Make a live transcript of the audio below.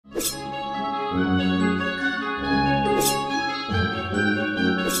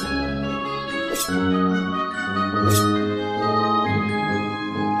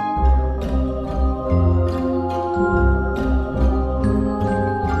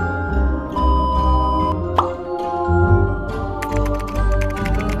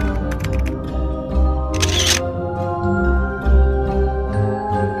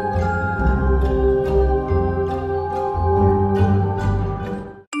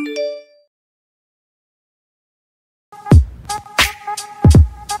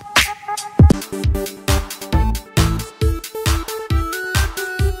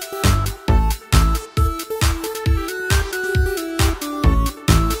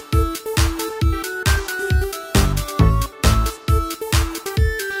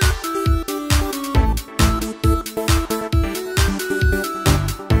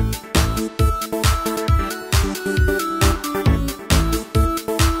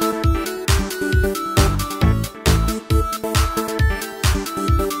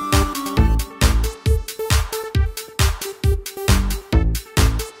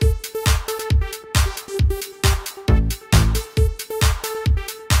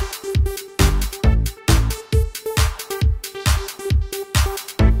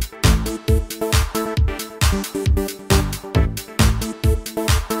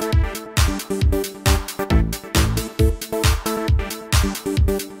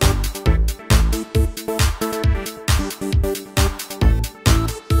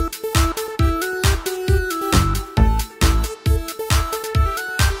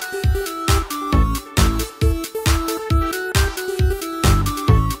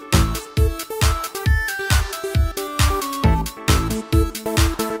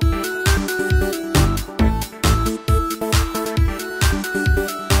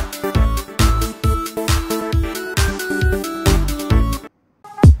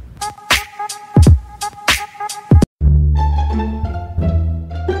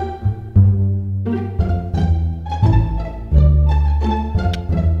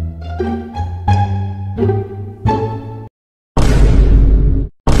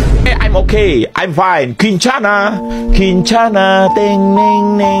Okay, I'm fine. Kincana, Kincana, ding,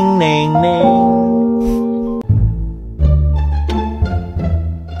 ding, ding, ding, ding.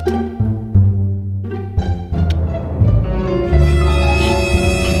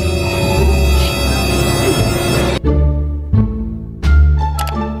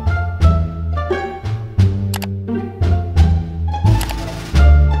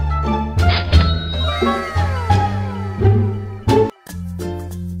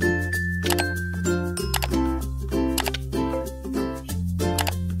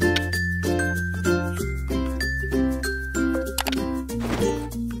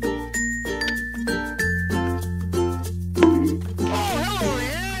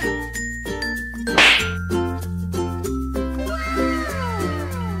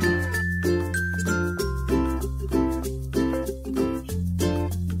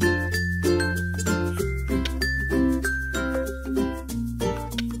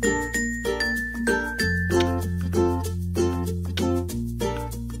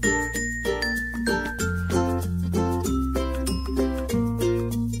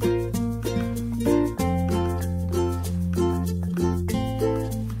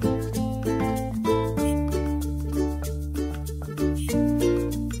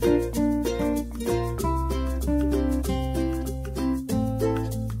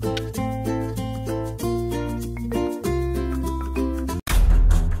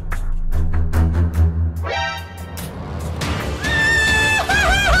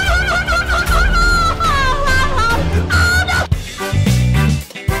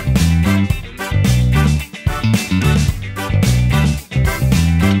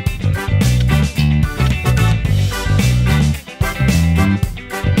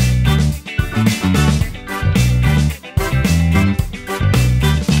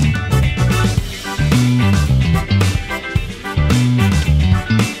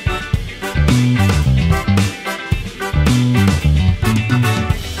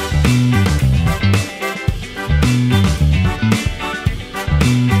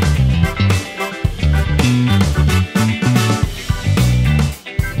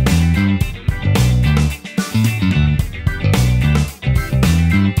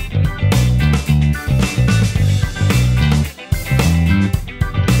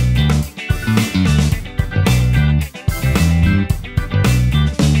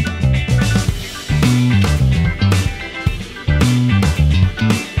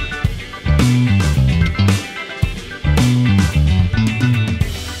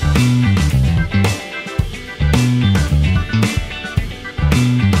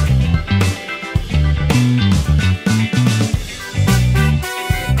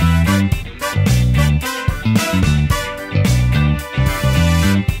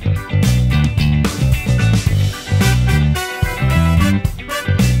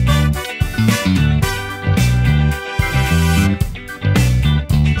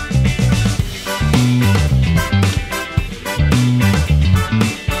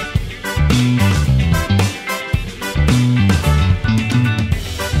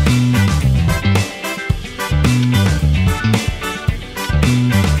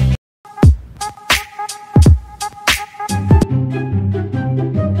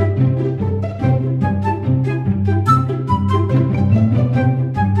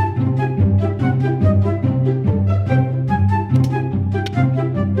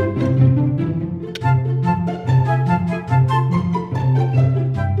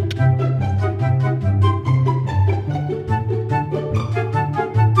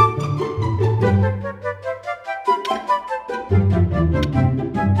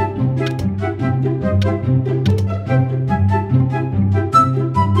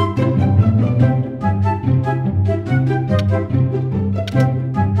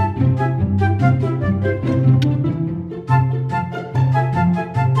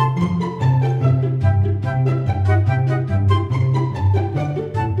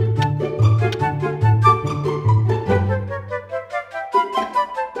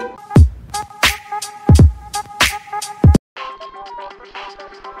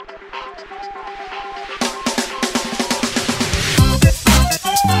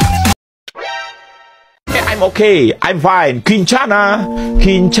 I'm okay, I'm fine. Kincana,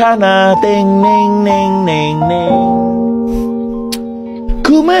 Kincana, teng neng neng neng neng.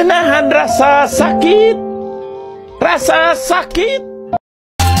 Ku menahan rasa sakit, rasa sakit.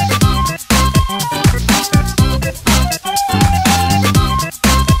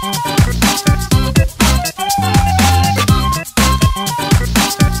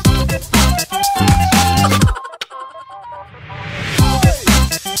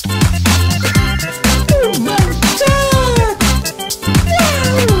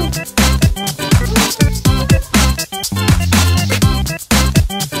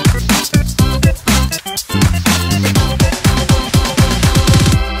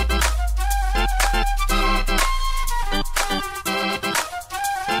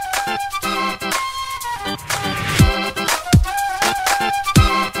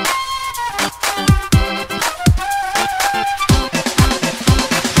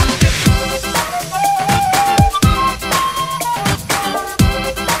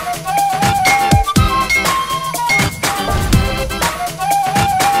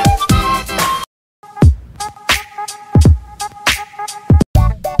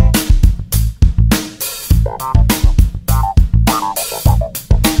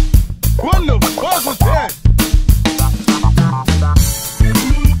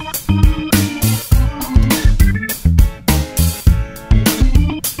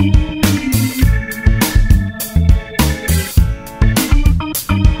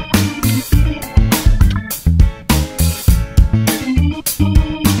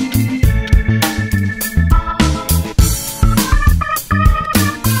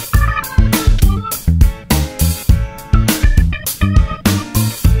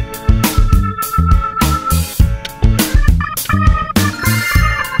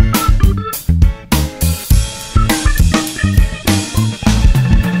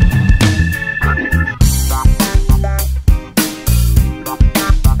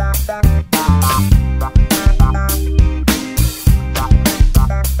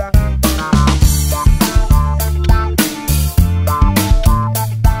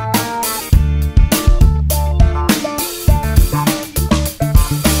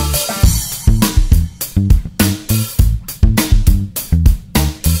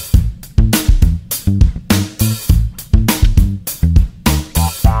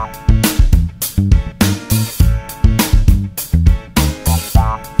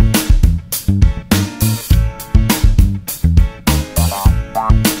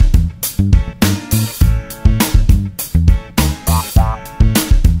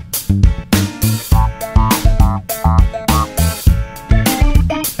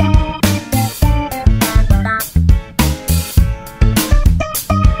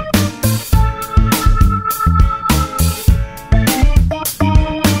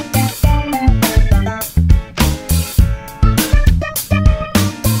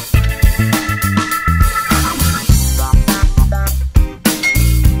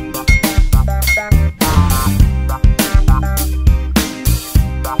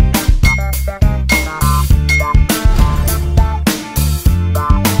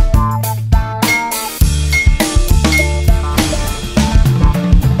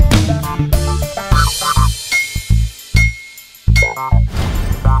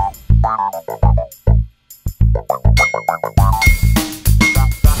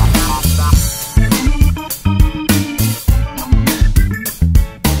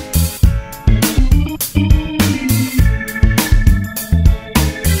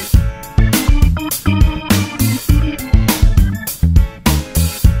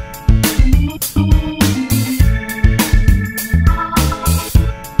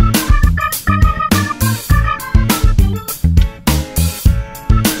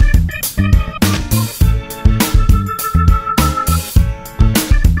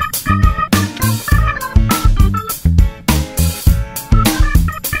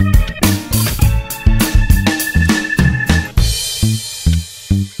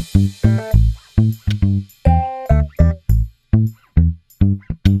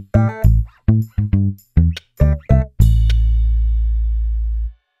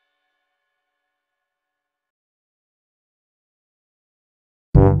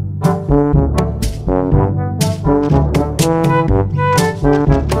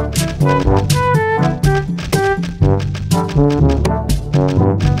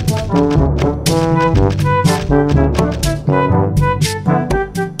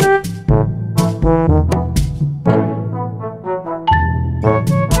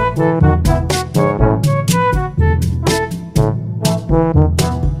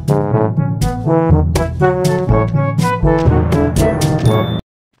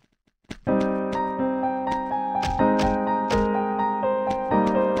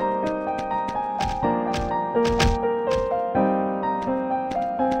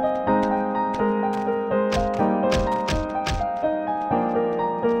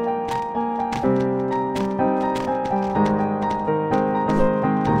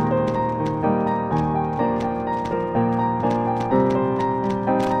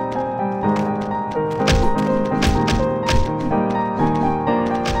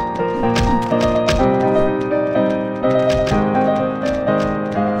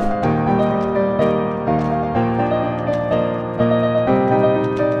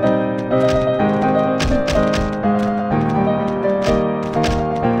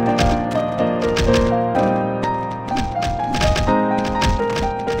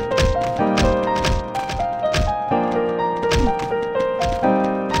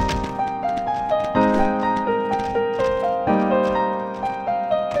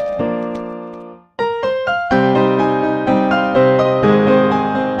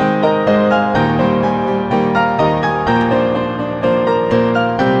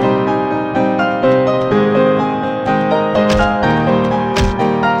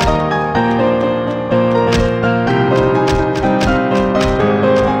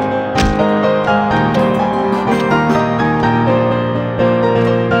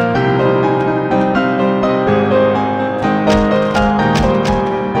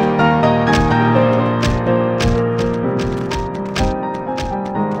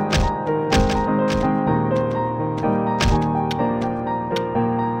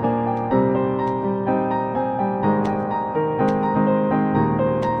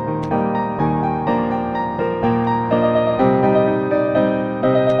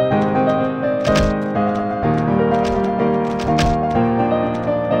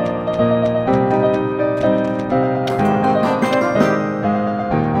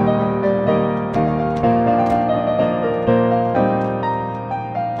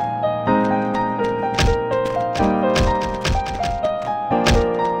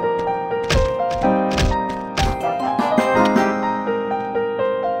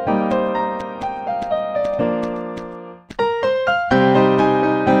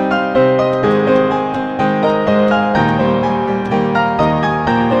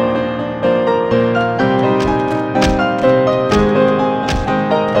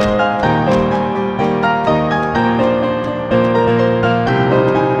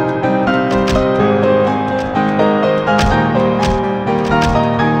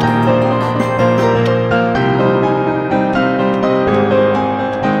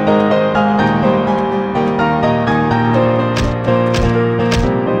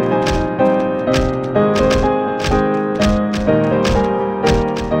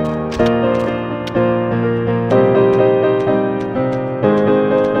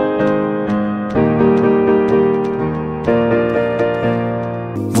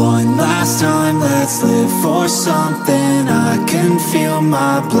 last time, let's live for something. I can feel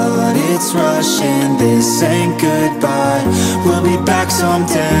my blood, it's rushing. This ain't goodbye, we'll be back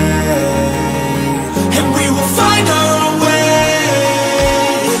someday. And we will find our own way,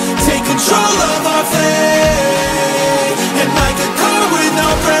 take control of our fate. And like a car with no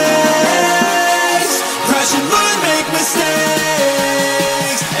brakes, crash and learn, make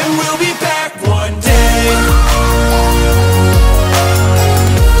mistakes. And we'll be back one day.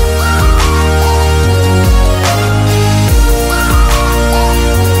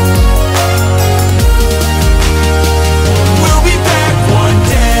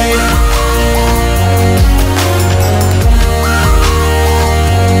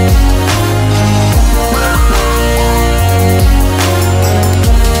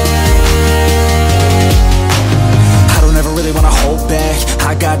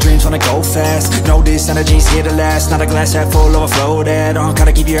 Dreams wanna go fast, know this energy's here to last. Not a glass half full, overflow that.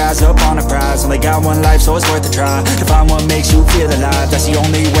 Gotta keep your eyes up on the prize. Only got one life, so it's worth a try. To find what makes you feel alive, that's the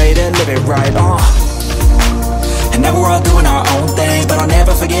only way to live it right. And now we're all doing our own thing, but I'll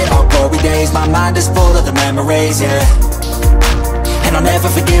never forget our glory days. My mind is full of the memories, yeah. And I'll never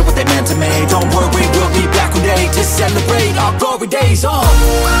forget what they meant to me. Don't worry, we'll be back one day to celebrate our glory days,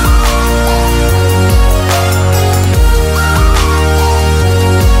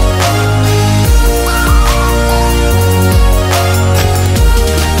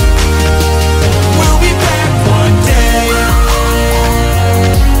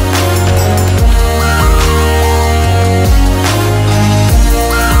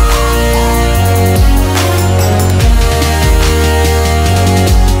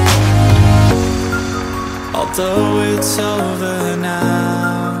 Although it's over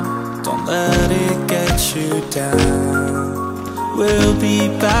now, don't let it get you down. We'll be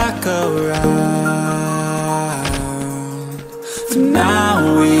back around. For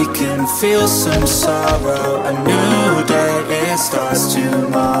now we can feel some sorrow. A new day, it starts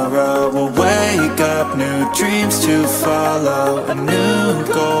tomorrow. We'll wake up, new dreams to follow. A new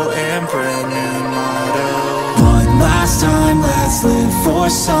goal and brand new motto. Last time, let's live for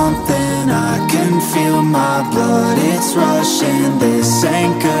something. I can feel my blood, it's rushing. This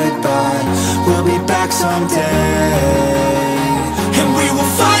ain't goodbye,